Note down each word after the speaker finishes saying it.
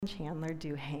Chandler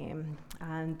Duhaimes.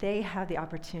 They have the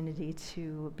opportunity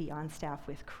to be on staff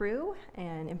with Crew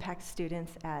and impact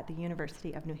students at the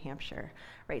University of New Hampshire,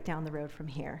 right down the road from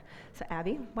here. So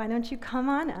Abby, why don't you come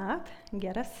on up and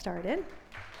get us started?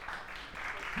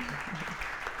 All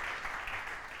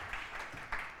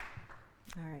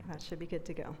right, that should be good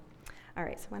to go. All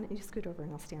right, so why don't you scoot over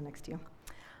and I'll stand next to you.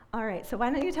 All right, so why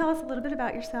don't you tell us a little bit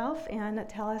about yourself and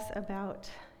tell us about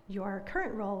your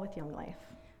current role with Young Life.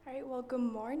 All right, well, good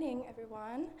morning,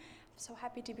 everyone. I'm so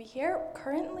happy to be here.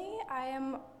 Currently, I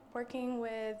am working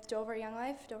with Dover Young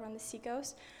Life, Dover on the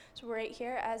Seacoast. So we're right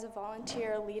here as a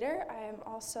volunteer leader. I am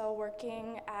also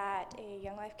working at a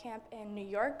Young Life camp in New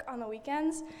York on the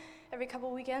weekends. Every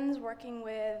couple weekends, working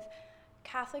with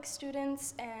Catholic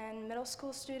students and middle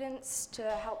school students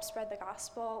to help spread the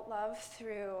gospel love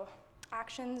through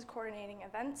actions, coordinating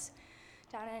events.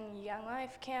 Down in Young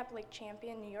Life Camp, Lake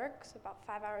Champion, New York, so about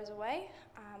 5 hours away.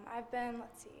 I've been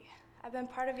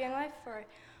part of Young Life for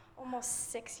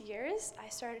almost 6 years. I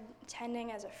started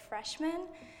attending as a freshman,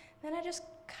 then I just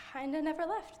kind of never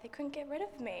left. They couldn't get rid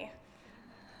of me.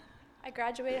 I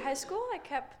graduated high school. I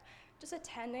kept just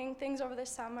attending things over the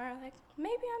summer, like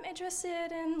maybe I'm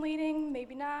interested in leading,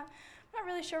 maybe not. I'm not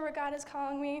really sure where God is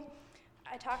calling me.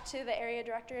 I talked to the area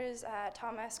directors,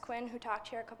 Thomas Quinn, who talked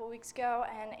here a couple weeks ago,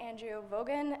 and Andrew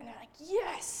Vogan, and they're like,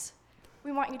 yes,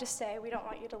 we want you to stay, we don't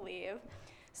want you to leave.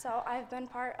 So I've been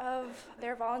part of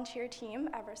their volunteer team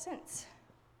ever since.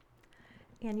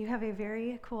 And you have a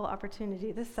very cool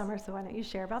opportunity this summer, so why don't you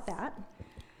share about that?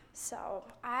 So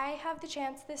I have the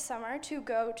chance this summer to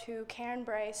go to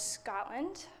Cairnbray,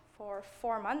 Scotland for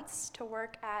 4 months to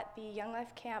work at the Young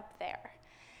Life camp there.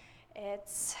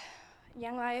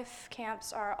 Young Life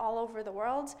camps are all over the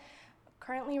world.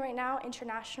 Currently, right now,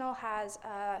 International has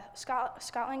a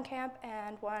Scotland camp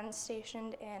and one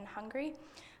stationed in Hungary,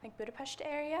 like Budapest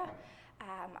area.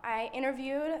 I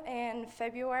interviewed in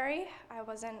February.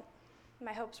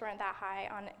 My hopes weren't that high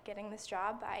on getting this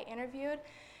job, but I interviewed.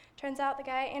 Turns out the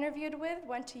guy I interviewed with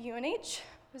went to UNH. It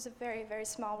was a very, very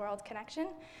small world connection,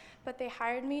 but they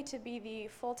hired me to be the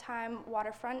full-time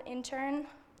waterfront intern,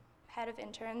 head of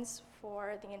interns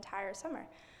for the entire summer.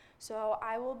 So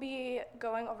I will be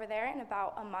going over there in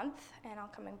about a month, and I'll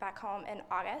coming back home in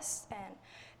August. And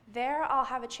there I'll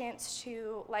have a chance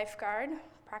to lifeguard,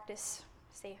 practice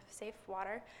safe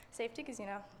water safety, because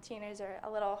teenagers are a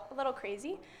little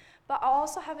crazy. But I'll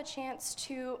also have a chance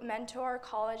to mentor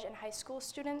college and high school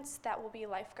students that will be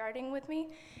lifeguarding with me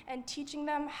and teaching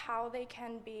them how they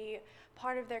can be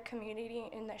part of their community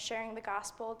in sharing the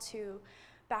gospel to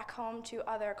back home to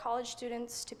other college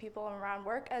students, to people around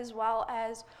work, as well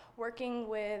as working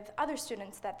with other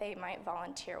students that they might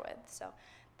volunteer with. So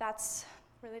that's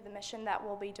really the mission that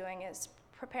we'll be doing, is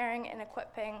preparing and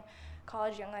equipping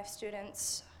college Young Life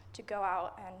students to go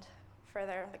out and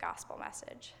further the gospel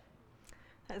message.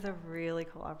 That is a really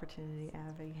cool opportunity,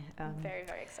 Abby. I'm very,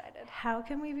 very excited. How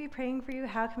can we be praying for you?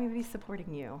 How can we be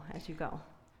supporting you as you go?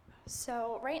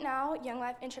 So right now, Young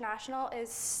Life International is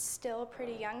still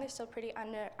pretty young. They're still pretty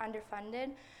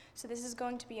underfunded. So this is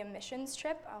going to be a missions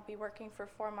trip. I'll be working for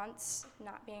 4 months,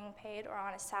 not being paid or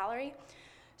on a salary.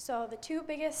 So the two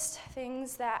biggest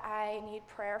things that I need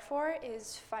prayer for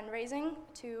is fundraising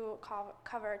to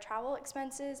cover travel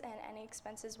expenses and any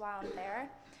expenses while I'm there.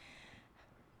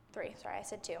 3, sorry, I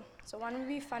said 2. So one would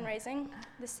be fundraising.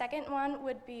 The second one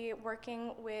would be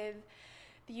working with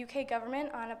the UK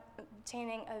government on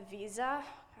obtaining a visa.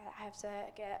 I have to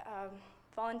get a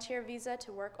volunteer visa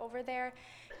to work over there.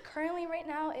 Currently, right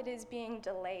now, it is being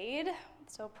delayed.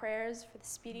 So prayers for the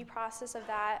speedy process of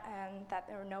that, and that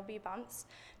there will no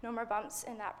more bumps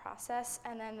in that process.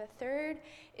 And then the third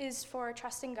is for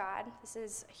trusting God. This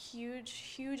is a huge,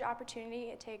 huge opportunity.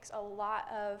 It takes a lot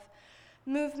of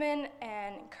movement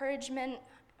and encouragement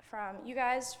from you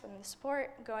guys, from the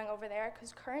support going over there,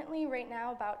 because currently, right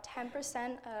now, about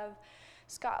 10% of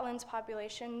Scotland's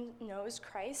population knows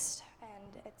Christ,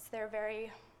 and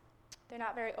they're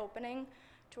not very opening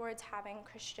towards having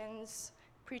Christians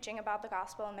preaching about the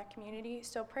gospel in their community.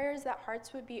 So prayers that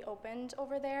hearts would be opened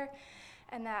over there,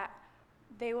 and that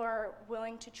they were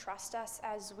willing to trust us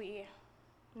as we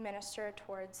minister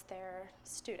towards their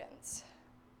students.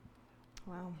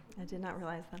 Wow, I did not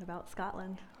realize that about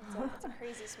Scotland. It's a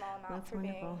crazy small amount for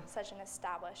being such an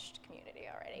established community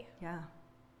already. Yeah.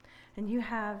 And you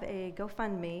have a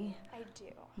GoFundMe I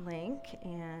do. link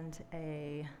and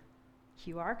a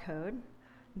QR code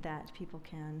that people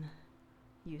can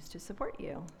use to support you.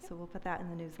 Yep. So we'll put that in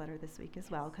the newsletter this week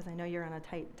as well, because I know you're on a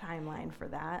tight timeline for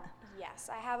that. Yes,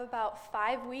 I have about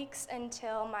 5 weeks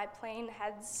until my plane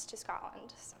heads to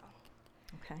Scotland. So.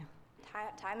 Okay.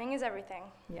 Timing is everything.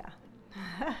 Yeah.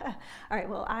 All right,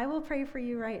 well, I will pray for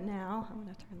you right now. I'm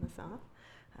going to turn this off.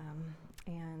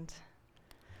 And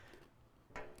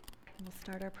we'll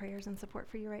start our prayers and support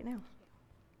for you right now.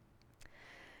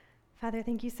 Father,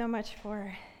 thank you so much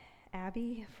for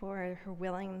Abby, for her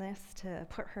willingness to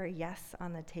put her yes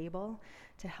on the table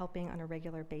to helping on a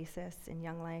regular basis in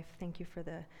Young Life. Thank you for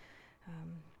the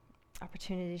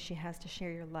opportunity she has to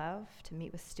share your love, to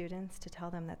meet with students, to tell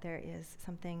them that there is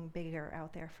something bigger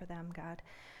out there for them, God.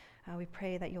 We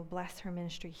pray that you'll bless her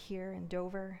ministry here in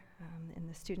Dover and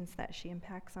the students that she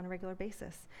impacts on a regular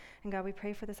basis. And God, we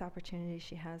pray for this opportunity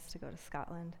she has to go to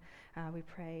Scotland. We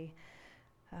pray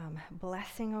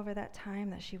blessing over that time,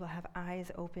 that she will have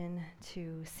eyes open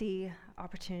to see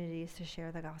opportunities to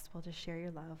share the gospel, to share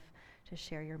your love, to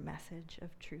share your message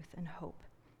of truth and hope.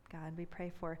 God, we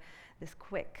pray for this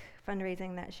quick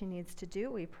fundraising that she needs to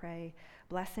do. We pray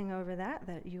blessing over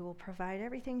that you will provide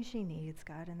everything she needs,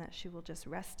 God, and that she will just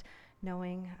rest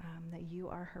knowing that you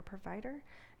are her provider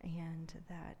and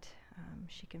that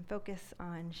she can focus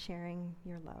on sharing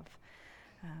your love.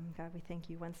 God, we thank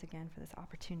you once again for this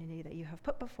opportunity that you have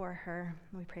put before her.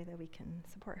 We pray that we can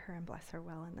support her and bless her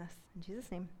well in this. In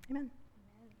Jesus' name, amen.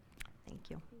 Thank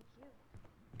you.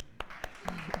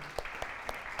 Thank you.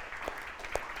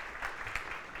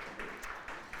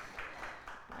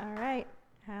 All right,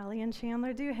 Allie and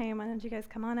Chandler Duhaimes, why don't you guys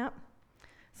come on up?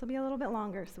 This will be a little bit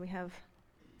longer, so we have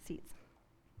seats.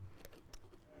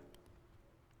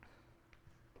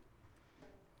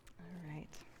 All right.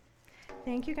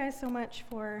 Thank you guys so much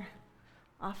for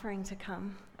offering to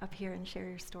come up here and share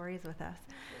your stories with us.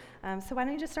 So why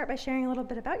don't you just start by sharing a little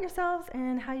bit about yourselves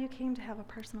and how you came to have a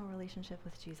personal relationship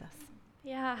with Jesus.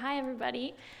 Yeah, hi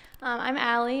everybody. I'm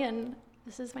Allie, and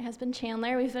this is my husband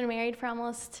Chandler. We've been married for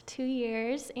almost 2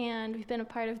 years, and we've been a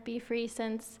part of Be Free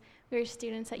since we were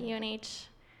students at UNH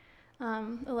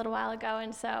a little while ago.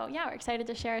 And so, yeah, we're excited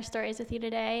to share our stories with you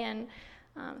today, and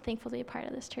thankful to be a part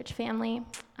of this church family.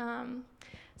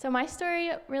 So my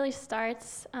story really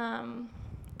starts, I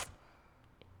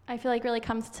feel like really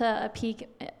comes to a peak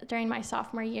during my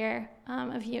sophomore year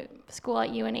of school at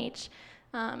UNH.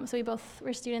 So we both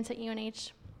were students at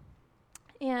UNH.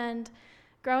 And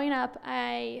growing up,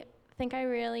 I think I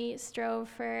really strove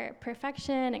for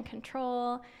perfection and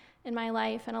control in my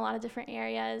life in a lot of different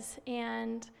areas.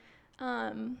 And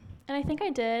I think I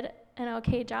did an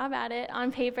okay job at it.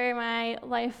 On paper, my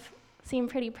life seemed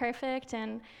pretty perfect,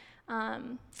 and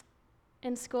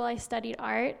in school, I studied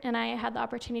art, and I had the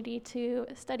opportunity to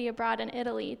study abroad in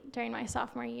Italy during my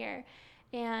sophomore year.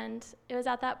 And it was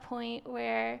at that point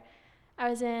where I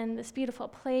was in this beautiful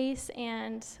place,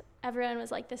 and everyone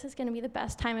was like, this is going to be the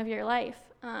best time of your life.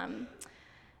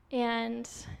 And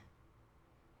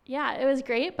yeah, it was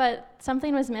great, but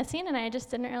something was missing, and I just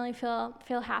didn't really feel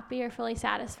happy or fully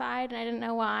satisfied, and I didn't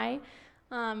know why.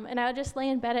 And I would just lay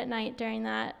in bed at night during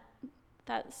that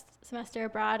semester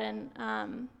abroad, and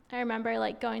I remember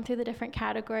like going through the different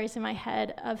categories in my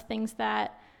head of things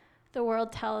that the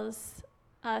world tells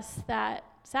us that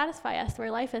satisfy us,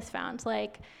 where life is found,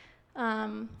 like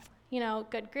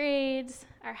good grades,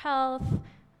 our health,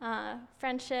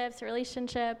 friendships,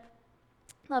 relationship,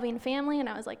 loving family, and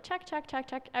I was like, check,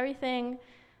 everything,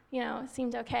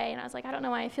 seemed okay, and I was like, I don't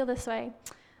know why I feel this way.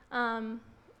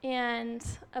 And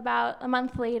about a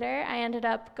month later, I ended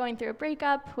up going through a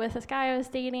breakup with this guy I was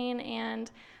dating, and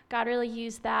God really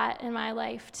used that in my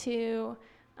life to,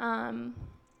 I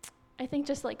think,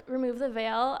 just like remove the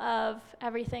veil of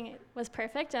everything was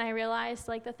perfect, and I realized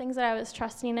like the things that I was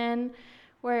trusting in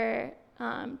were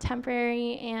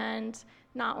temporary and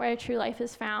not where true life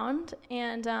is found.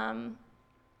 And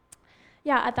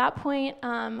at that point,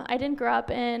 I didn't grow up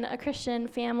in a Christian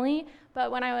family, but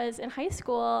when I was in high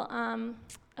school,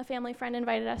 a family friend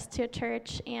invited us to a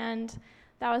church, and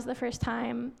that was the first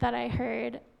time that I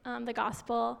heard the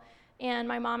gospel. And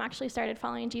my mom actually started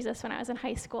following Jesus when I was in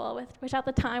high school, which at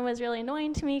the time was really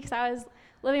annoying to me because I was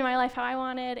living my life how I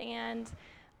wanted. And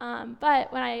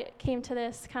but when I came to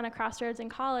this kind of crossroads in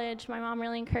college, my mom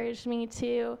really encouraged me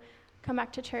to come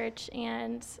back to church.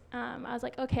 And I was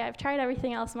like, okay, I've tried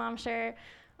everything else, Mom, sure.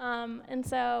 And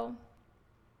so,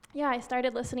 yeah, I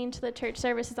started listening to the church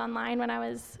services online when I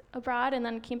was abroad, and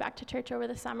then came back to church over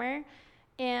the summer.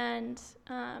 And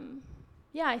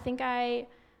I think I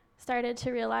started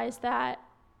to realize that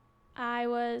I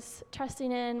was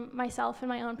trusting in myself and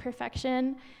my own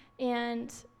perfection,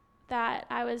 and that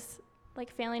I was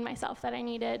like failing myself, that I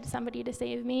needed somebody to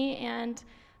save me, and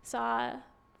saw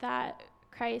that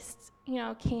Christ,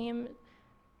 came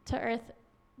to earth,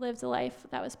 lived a life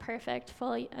that was perfect,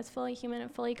 fully human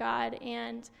and fully God,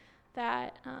 and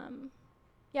that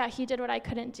he did what I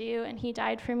couldn't do, and he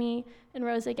died for me and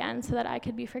rose again so that I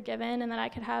could be forgiven and that I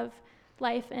could have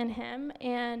life in him.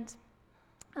 And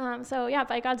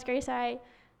by God's grace, I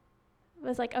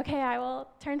was like, okay, I will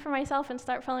turn for myself and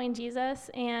start following Jesus.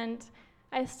 And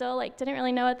I still didn't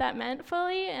really know what that meant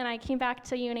fully. And I came back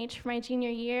to UNH for my junior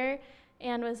year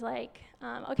and was like,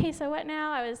 okay, so what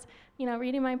now? I was,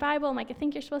 reading my Bible. I'm like, I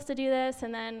think you're supposed to do this.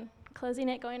 And then closing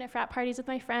it, going to frat parties with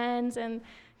my friends. And,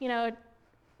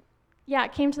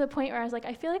 it came to the point where I was like,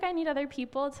 I feel like I need other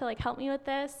people to help me with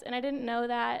this. And I didn't know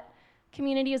that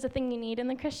community is a thing you need in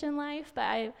the Christian life, but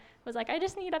I was like, I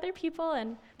just need other people,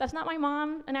 and that's not my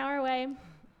mom an hour away.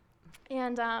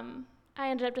 And I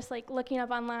ended up just looking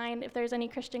up online if there's any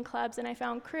Christian clubs, and I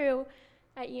found Crew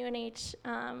at UNH,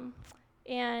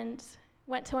 and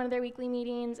went to one of their weekly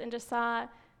meetings and just saw,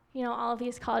 all of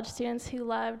these college students who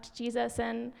loved Jesus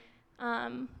and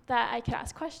that I could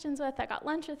ask questions with, that got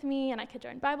lunch with me, and I could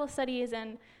join Bible studies,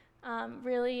 and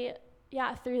really,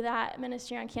 through that,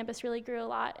 ministry on campus really grew a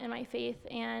lot in my faith,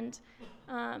 and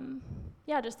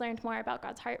just learned more about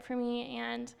God's heart for me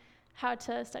and how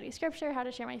to study scripture, how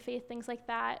to share my faith, things like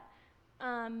that.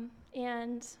 One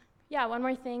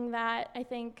more thing that I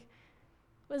think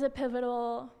was a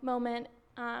pivotal moment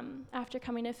after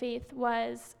coming to faith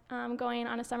was going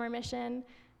on a summer mission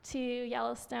to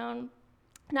Yellowstone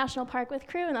National Park with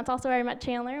Crew, and that's also where I met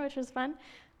Chandler, which was fun.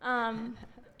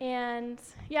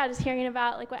 Just hearing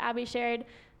about what Abby shared,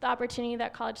 the opportunity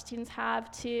that college students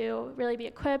have to really be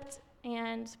equipped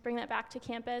and bring that back to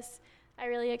campus. I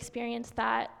really experienced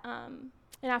that. And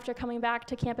after coming back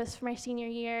to campus for my senior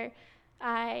year,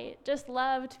 I just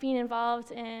loved being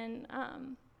involved in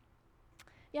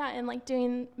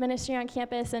doing ministry on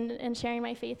campus and sharing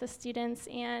my faith with students,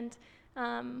 and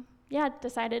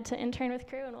decided to intern with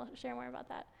Crew, and we'll share more about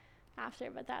that after,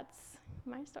 but that's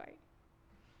my story.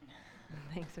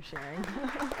 Thanks for sharing.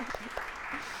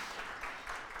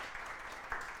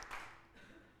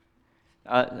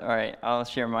 All right, I'll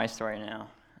share my story now.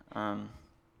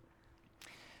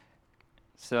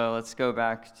 So let's go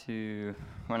back to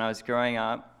when I was growing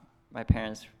up. My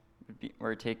parents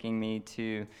were taking me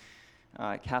to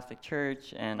Catholic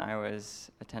church, and I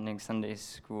was attending Sunday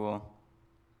school,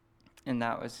 and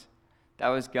that was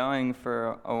going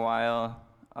for a while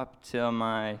up till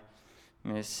my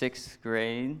 6th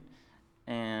grade,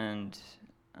 and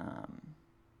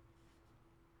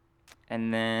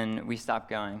then we stopped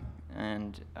going,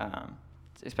 and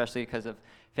especially because of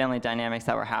family dynamics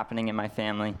that were happening in my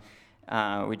family,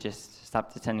 we just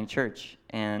stopped attending church,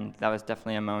 and that was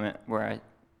definitely a moment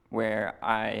where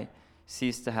I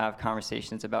ceased to have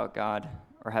conversations about God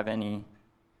or have any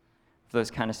of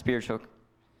those kind of spiritual,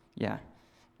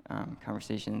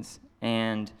 conversations.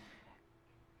 And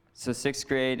so 6th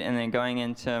grade, and then going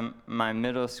into my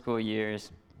middle school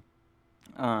years,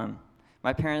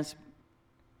 my parents,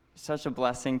 such a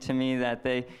blessing to me that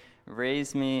they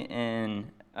raised me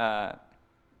in,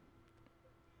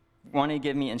 wanting to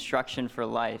give me instruction for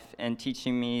life and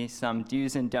teaching me some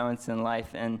do's and don'ts in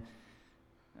life, and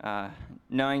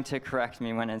knowing to correct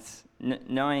me when it's,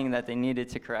 knowing that they needed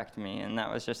to correct me, and that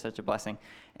was just such a blessing.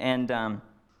 And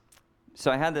so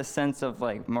I had this sense of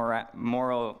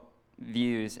moral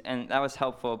views, and that was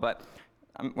helpful, but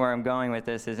where I'm going with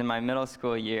this is in my middle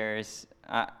school years,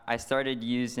 I started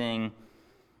using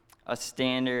a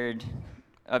standard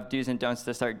of do's and don'ts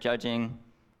to start judging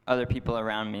other people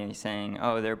around me, saying,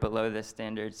 oh, they're below this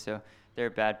standard, so they're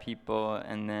bad people.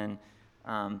 And then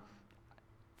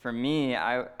for me,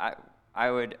 I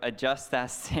would adjust that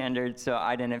standard so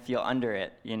I didn't feel under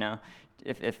it,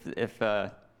 If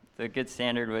the good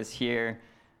standard was here,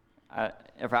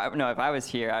 if I was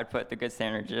here, I'd put the good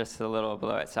standard just a little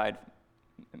below it, so I'd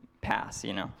pass,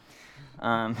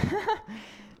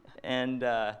 And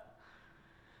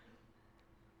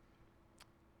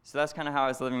so that's kind of how I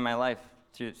was living my life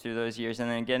through those years. And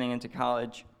then getting into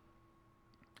college,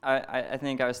 I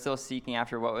think I was still seeking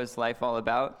after what was life all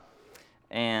about,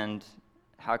 and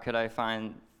how could I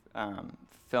find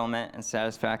fulfillment and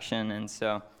satisfaction. And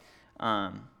so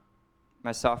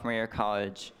my sophomore year of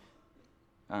college,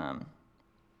 I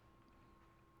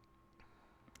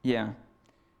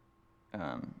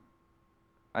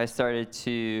started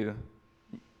to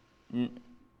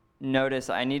notice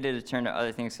I needed to turn to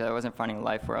other things because I wasn't finding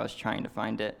life where I was trying to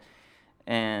find it.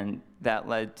 And that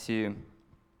led to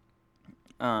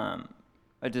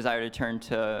a desire to turn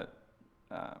to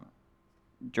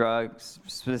drugs,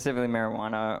 specifically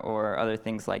marijuana or other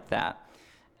things like that.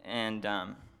 And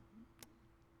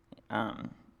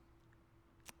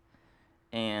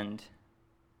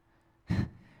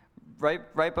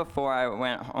right before I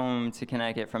went home to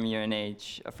Connecticut from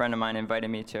UNH, a friend of mine invited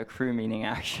me to a crew meeting,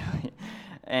 actually.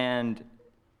 And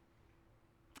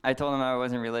I told him I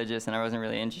wasn't religious and I wasn't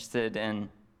really interested,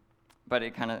 but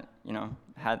it kind of,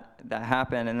 had that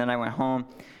happen. And then I went home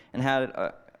and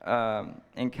had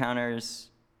encounters.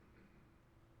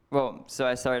 Well, so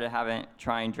I started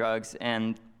trying drugs,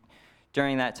 and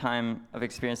during that time of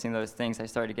experiencing those things, I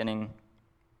started getting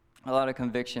a lot of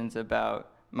convictions about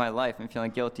my life and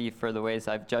feeling guilty for the ways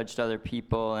I've judged other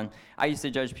people. And I used to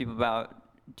judge people about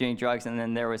doing drugs, and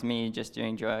then there was me just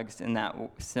doing drugs in that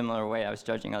similar way. I was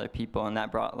judging other people, and that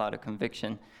brought a lot of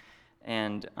conviction.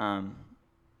 And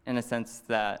in a sense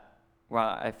that,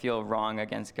 while I feel wrong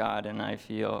against God and I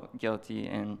feel guilty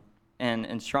and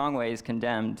in strong ways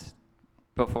condemned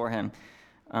before him.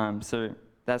 So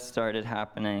that started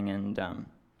happening, and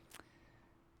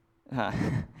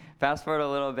fast forward a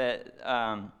little bit,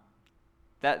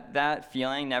 that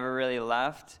feeling never really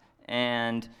left,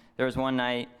 and there was one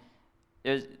night,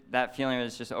 that feeling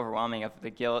was just overwhelming of the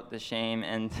guilt, the shame,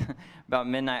 and about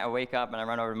midnight I wake up and I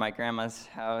run over to my grandma's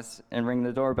house and ring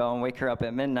the doorbell and wake her up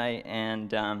at midnight,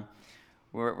 and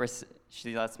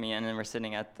she lets me in, and we're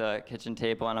sitting at the kitchen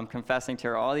table, and I'm confessing to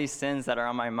her all these sins that are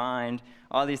on my mind,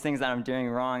 all these things that I'm doing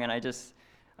wrong, and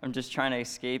I'm just trying to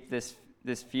escape this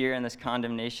fear and this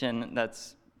condemnation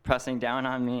that's pressing down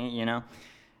on me,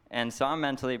 And so I'm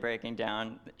mentally breaking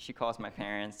down. She calls my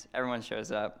parents. Everyone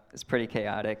shows up. It's pretty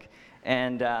chaotic.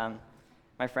 And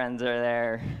my friends are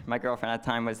there. My girlfriend at the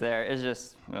time was there. It's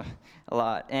just a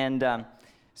lot. And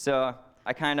so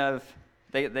I kind of,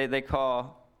 they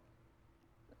call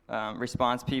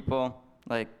response people,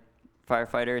 like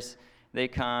firefighters. They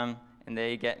come and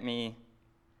they get me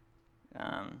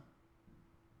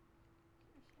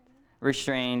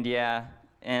restrained, yeah,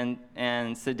 and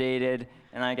sedated,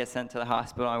 and I get sent to the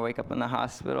hospital. I wake up in the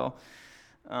hospital.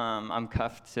 I'm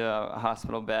cuffed to a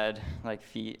hospital bed, like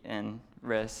feet and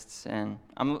wrists, and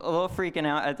I'm a little freaking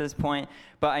out at this point,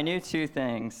 but I knew two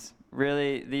things.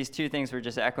 Really, these two things were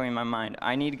just echoing in my mind.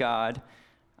 I need God,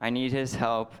 I need his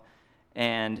help,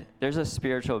 and there's a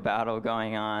spiritual battle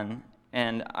going on,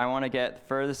 and I want to get the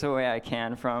furthest away I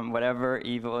can from whatever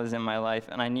evil is in my life,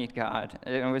 and I need God.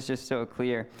 It was just so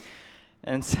clear.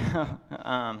 And so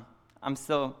I'm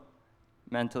still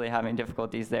mentally having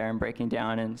difficulties there and breaking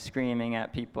down and screaming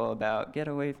at people about, get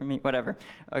away from me, whatever.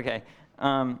 Okay.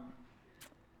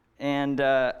 And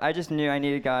I just knew I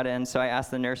needed God, and so I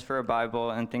asked the nurse for a Bible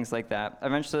and things like that.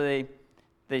 Eventually,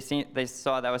 they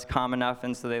saw that was calm enough,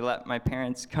 and so they let my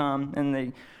parents come, and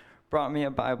they brought me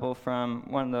a Bible from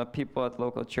one of the people at the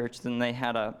local church, and they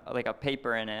had a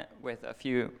paper in it with a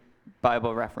few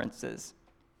Bible references.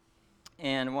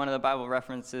 And one of the Bible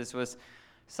references was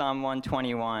Psalm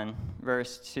 121,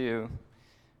 verse 2.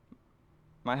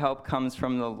 My help comes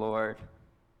from the Lord,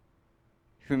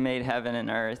 who made heaven and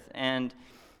earth. And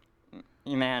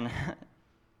man,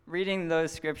 reading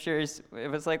those scriptures,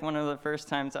 it was like one of the first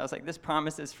times I was like, this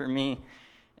promise is for me,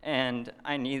 and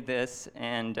I need this.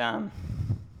 And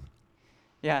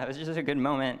yeah, it was just a good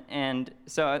moment. And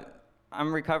so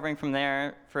I'm recovering from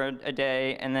there for a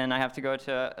day, and then I have to go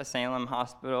to a Salem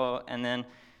hospital, and then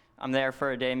I'm there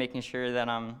for a day making sure that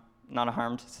I'm not a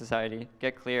harm to society,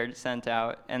 get cleared, sent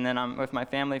out, and then I'm with my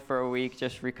family for a week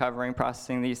just recovering,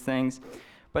 processing these things.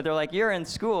 But they're like, you're in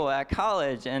school at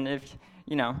college, and if,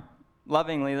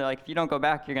 lovingly, they're like, if you don't go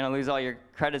back, you're going to lose all your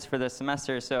credits for this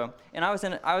semester. So, and I was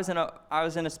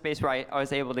in a space where I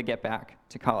was able to get back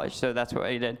to college, so that's what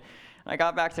I did. I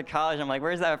got back to college, I'm like,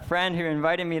 where's that friend who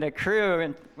invited me to crew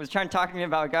and was trying to talk to me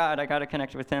about God? I got to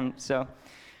connect with him. So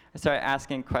I started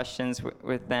asking questions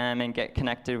with them and get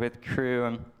connected with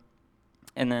crew.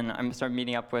 And then I started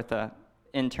meeting up with an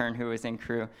intern who was in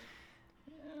crew,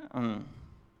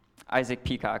 Isaac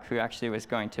Peacock, who actually was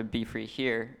going to Be Free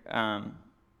here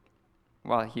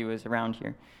while he was around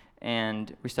here.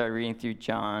 And we started reading through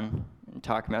John and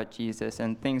talking about Jesus,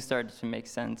 and things started to make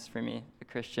sense for me, the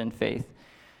Christian faith.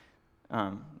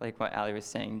 Like what Allie was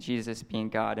saying, Jesus being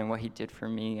God and what he did for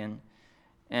me.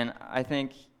 And I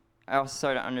think I also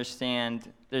started to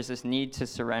understand there's this need to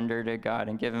surrender to God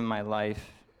and give him my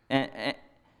life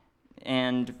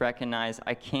and recognize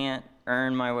I can't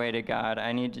earn my way to God.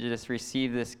 I need to just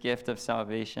receive this gift of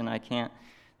salvation.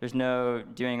 There's no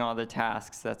doing all the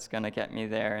tasks that's going to get me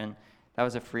there. And that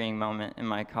was a freeing moment in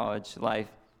my college life.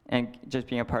 And just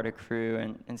being a part of crew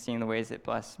and seeing the ways it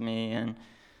blessed me, and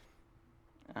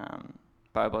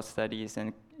Bible studies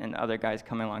and other guys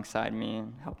coming alongside me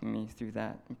and helping me through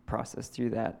that, and process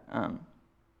through that.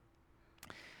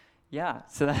 Yeah,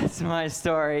 so that's my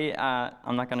story.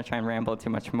 I'm not going to try and ramble too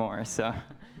much more, so.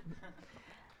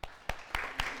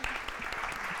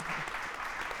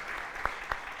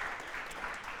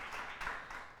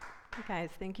 Guys,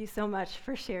 thank you so much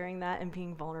for sharing that and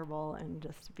being vulnerable and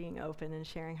just being open and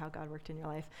sharing how God worked in your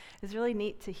life. It's really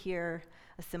neat to hear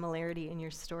a similarity in your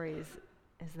stories,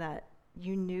 is that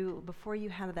you knew, before you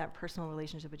had that personal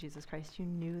relationship with Jesus Christ, you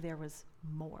knew there was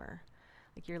more.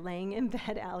 Like you're laying in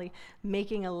bed, Allie,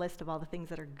 making a list of all the things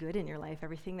that are good in your life,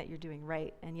 everything that you're doing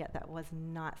right, and yet that was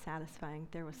not satisfying.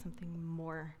 There was something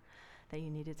more that you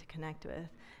needed to connect with.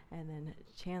 And then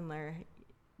Chandler,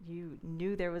 you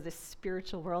knew there was a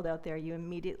spiritual world out there. You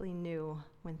immediately knew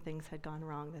when things had gone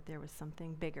wrong that there was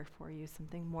something bigger for you,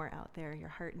 something more out there. Your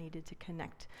heart needed to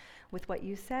connect with what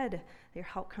you said. Your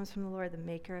help comes from the Lord, the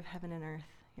maker of heaven and earth.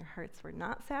 Your hearts were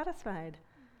not satisfied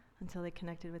until they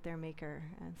connected with their maker.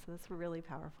 And so those were really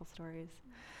powerful stories.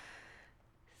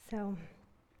 So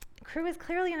Cru is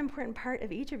clearly an important part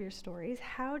of each of your stories.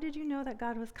 How did you know that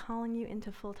God was calling you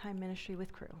into full-time ministry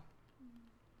with Cru?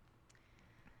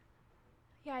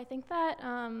 Yeah, I think that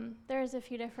there's a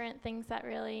few different things that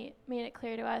really made it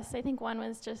clear to us. I think one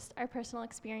was just our personal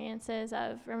experiences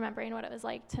of remembering what it was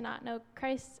like to not know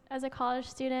Christ as a college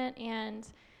student, and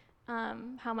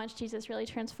how much Jesus really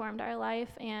transformed our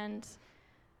life. And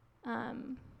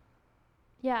and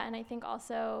I think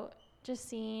also just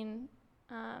seeing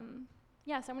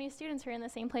so many students who are in the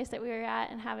same place that we were at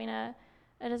and having a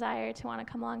desire to want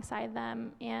to come alongside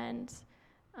them, and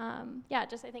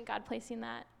just I think God placing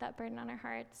that burden on our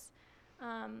hearts.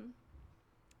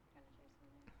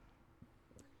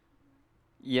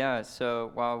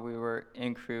 So while we were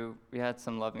in Cru, we had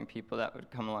some loving people that would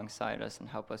come alongside us and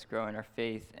help us grow in our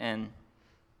faith, and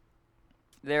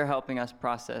they're helping us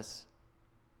process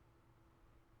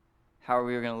how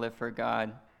we were going to live for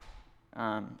God,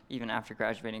 even after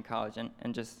graduating college,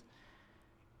 and just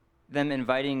them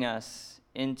inviting us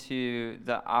into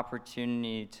the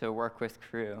opportunity to work with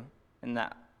Cru, and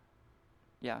that,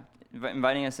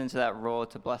 inviting us into that role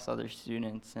to bless other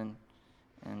students and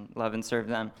love and serve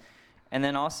them. And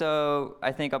then also,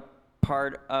 I think a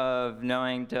part of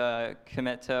knowing to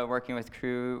commit to working with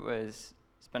Cru was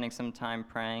spending some time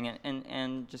praying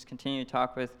and just continue to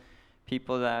talk with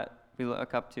people that we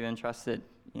look up to and trusted,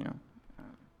 anything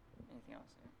else?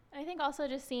 I think also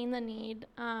just seeing the need.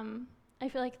 I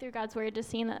feel like through God's word,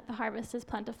 just seeing that the harvest is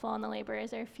plentiful and the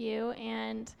laborers are few.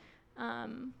 And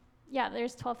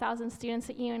there's 12,000 students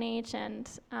at UNH and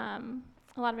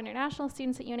a lot of international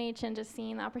students at UNH, and just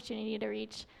seeing the opportunity to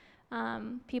reach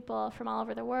people from all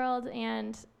over the world,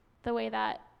 and the way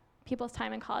that people's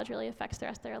time in college really affects the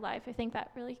rest of their life. I think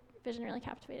that vision really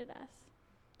captivated us.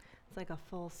 It's like a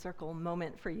full circle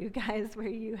moment for you guys where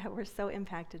you were so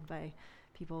impacted by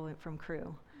people from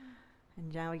Cru.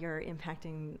 And now you're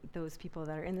impacting those people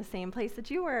that are in the same place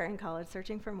that you were in college,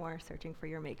 searching for more, searching for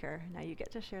your maker. Now you get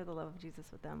to share the love of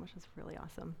Jesus with them, which is really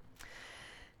awesome.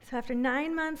 So after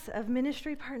 9 months of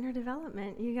ministry partner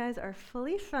development, you guys are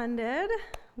fully funded.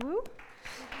 Woo!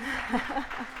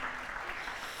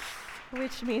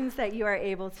 Which means that you are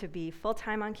able to be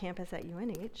full-time on campus at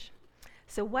UNH.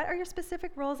 So what are your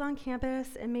specific roles on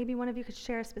campus? And maybe one of you could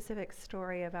share a specific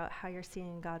story about how you're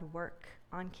seeing God work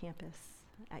on campus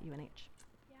at UNH.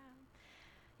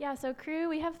 So Cru,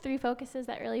 we have 3 focuses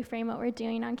that really frame what we're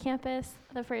doing on campus.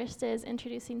 The first is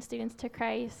introducing students to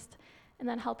Christ, and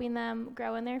then helping them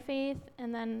grow in their faith,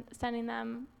 and then sending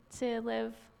them to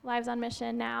live lives on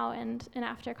mission now and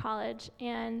after college.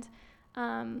 And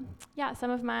some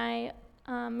of my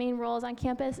main roles on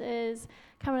campus is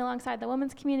coming alongside the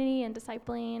women's community and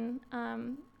discipling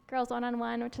girls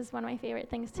one-on-one, which is one of my favorite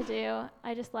things to do.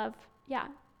 I just love,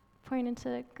 pouring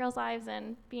into girls' lives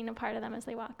and being a part of them as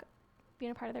they walk,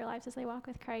 being a part of their lives as they walk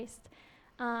with Christ.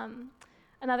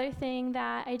 Another thing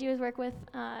that I do is work with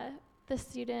our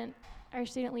student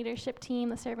leadership team,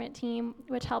 the servant team,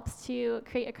 which helps to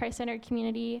create a Christ-centered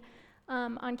community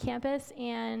on campus.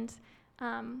 And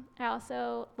I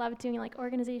also love doing like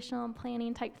organizational and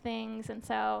planning type things, and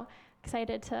so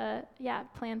excited to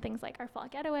plan things like our fall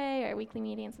getaway or weekly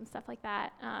meetings and stuff like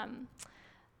that.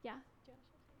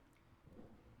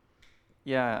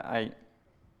 I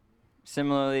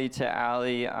similarly to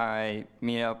Allie, I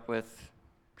meet up with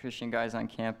Christian guys on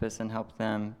campus and help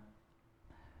them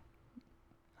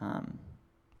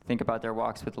think about their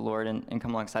walks with the Lord and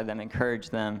come alongside them, encourage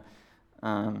them,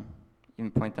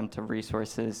 even point them to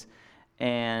resources.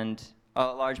 And a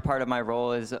large part of my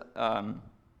role is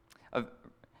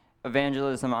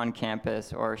evangelism on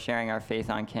campus, or sharing our faith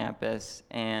on campus.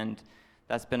 And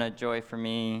that's been a joy for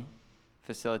me,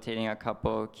 facilitating a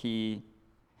couple key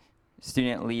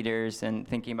student leaders and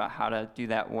thinking about how to do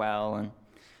that well and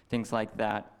things like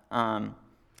that, and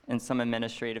some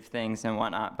administrative things and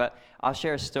whatnot. But I'll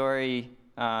share a story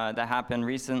that happened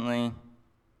recently.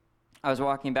 I was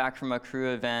walking back from a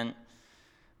Cru event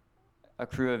a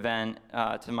crew event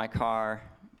to my car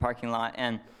parking lot,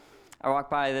 and I walked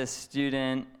by this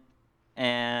student,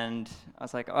 and I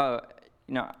was like, oh,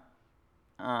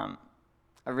 I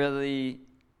really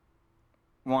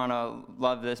want to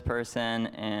love this person,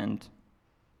 and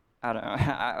I don't know.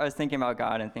 I was thinking about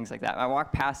God and things like that. I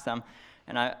walked past them,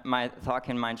 and my thought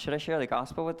came to mind, should I share the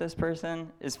gospel with this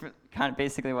person? Is kind of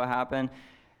basically what happened.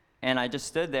 And I just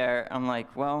stood there. I'm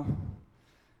like, well,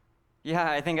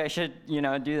 yeah, I think I should,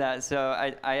 do that.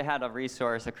 So I had a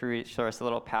crew resource, a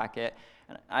little packet.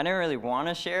 And I didn't really want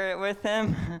to share it with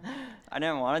him. I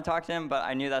didn't want to talk to him, but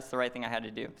I knew that's the right thing I had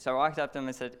to do. So I walked up to him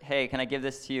and said, hey, can I give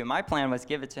this to you? My plan was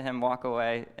give it to him, walk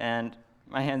away, and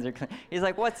my hands are clean. He's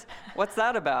like, what's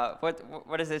that about?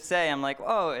 What does it say? I'm like,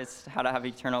 oh, it's how to have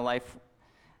eternal life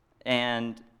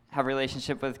and have a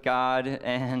relationship with God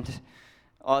and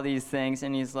all these things.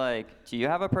 And he's like, do you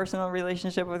have a personal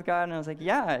relationship with God? And I was like,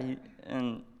 yeah,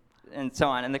 and so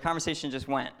on. And the conversation just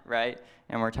went, right?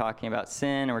 And we're talking about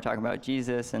sin, and we're talking about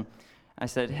Jesus. And I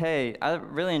said, hey,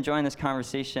 I'm really enjoying this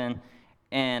conversation,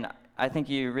 and I think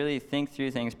you really think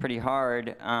through things pretty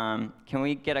hard. Can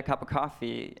we get a cup of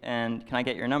coffee, and can I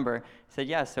get your number? He said,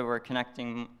 yeah, so we're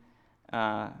connecting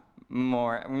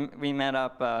more. We met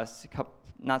up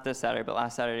not this Saturday, but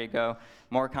last Saturday ago,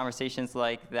 more conversations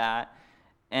like that.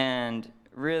 And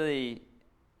really,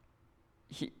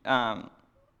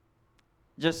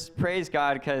 just praise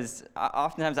God, because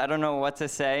oftentimes I don't know what to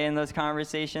say in those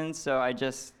conversations, so I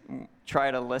just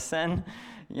try to listen,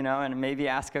 and maybe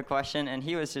ask a question. And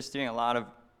he was just doing a lot of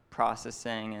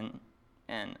processing,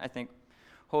 and I think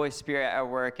Holy Spirit at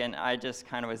work, and I just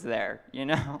kind of was there,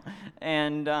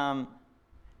 And I'm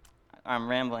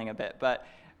rambling a bit, but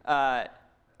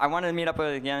I wanted to meet up with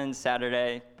him again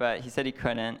Saturday, but he said he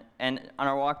couldn't. And on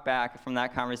our walk back from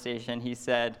that conversation, he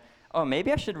said, oh,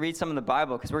 maybe I should read some of the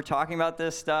Bible, because we're talking about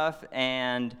this stuff,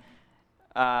 and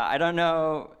I don't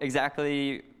know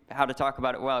exactly how to talk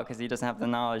about it well, because he doesn't have the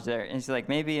knowledge there. And he's like,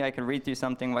 maybe I could read through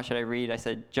something. What should I read? I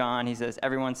said, John. He says,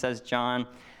 everyone says John.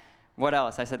 What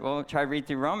else? I said, well, try read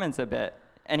through Romans a bit.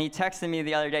 And he texted me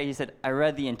the other day. He said, I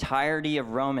read the entirety of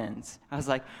Romans. I was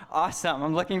like, awesome.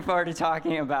 I'm looking forward to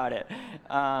talking about it.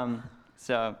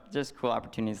 So just cool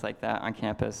opportunities like that on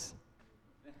campus.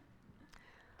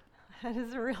 That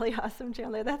is really awesome,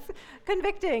 Chandler. That's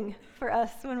convicting for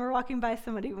us when we're walking by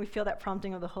somebody and we feel that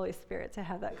prompting of the Holy Spirit to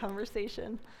have that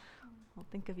conversation. Well,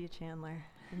 think of you, Chandler,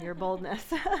 and your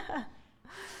boldness.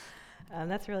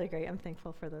 That's really great. I'm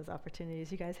thankful for those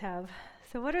opportunities you guys have.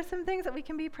 So what are some things that we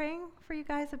can be praying for you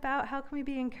guys about? How can we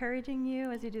be encouraging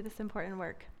you as you do this important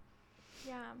work?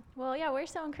 We're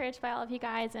so encouraged by all of you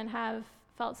guys and have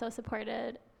felt so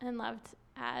supported and loved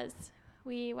as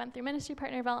we went through ministry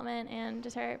partner development and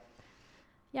just are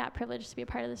privileged to be a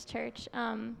part of this church.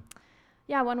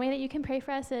 One way that you can pray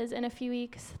for us is in a few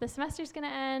weeks, the semester's going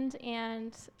to end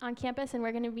and on campus, and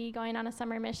we're going to be going on a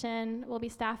summer mission. We'll be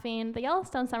staffing the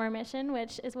Yellowstone summer mission,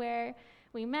 which is where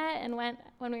we met and went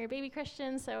when we were baby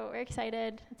Christians, so we're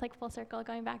excited. It's like full circle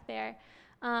going back there.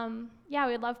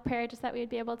 We'd love prayer just that we would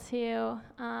be able to,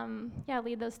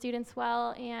 lead those students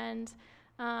well. And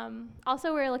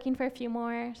also we're looking for a few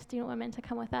more student women to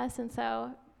come with us, and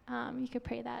so you could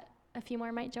pray that a few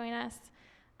more might join us.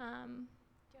 Do you want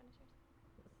to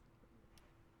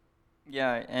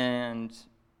share? Yeah, and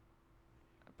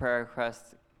a prayer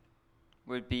request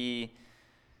would be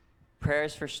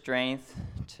prayers for strength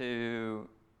to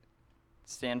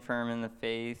stand firm in the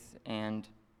faith and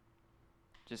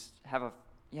just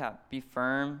be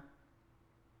firm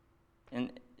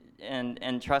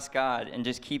and trust God, and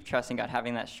just keep trusting God.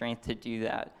 Having that strength to do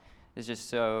that is just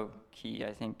so key,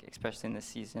 I think, especially in this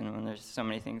season when there's so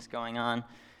many things going on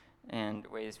and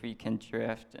ways we can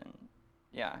drift, and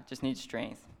just need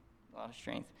strength, a lot of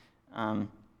strength. Is there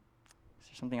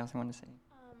something else I want to say?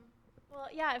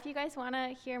 If you guys want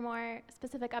to hear more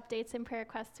specific updates and prayer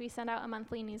requests, we send out a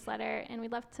monthly newsletter, and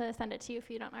we'd love to send it to you if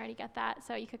you don't already get that,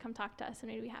 so you could come talk to us,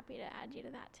 and we'd be happy to add you to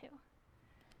that too.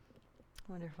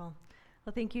 Wonderful.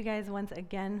 Well, thank you guys once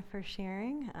again for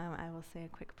sharing. I will say a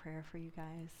quick prayer for you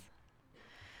guys.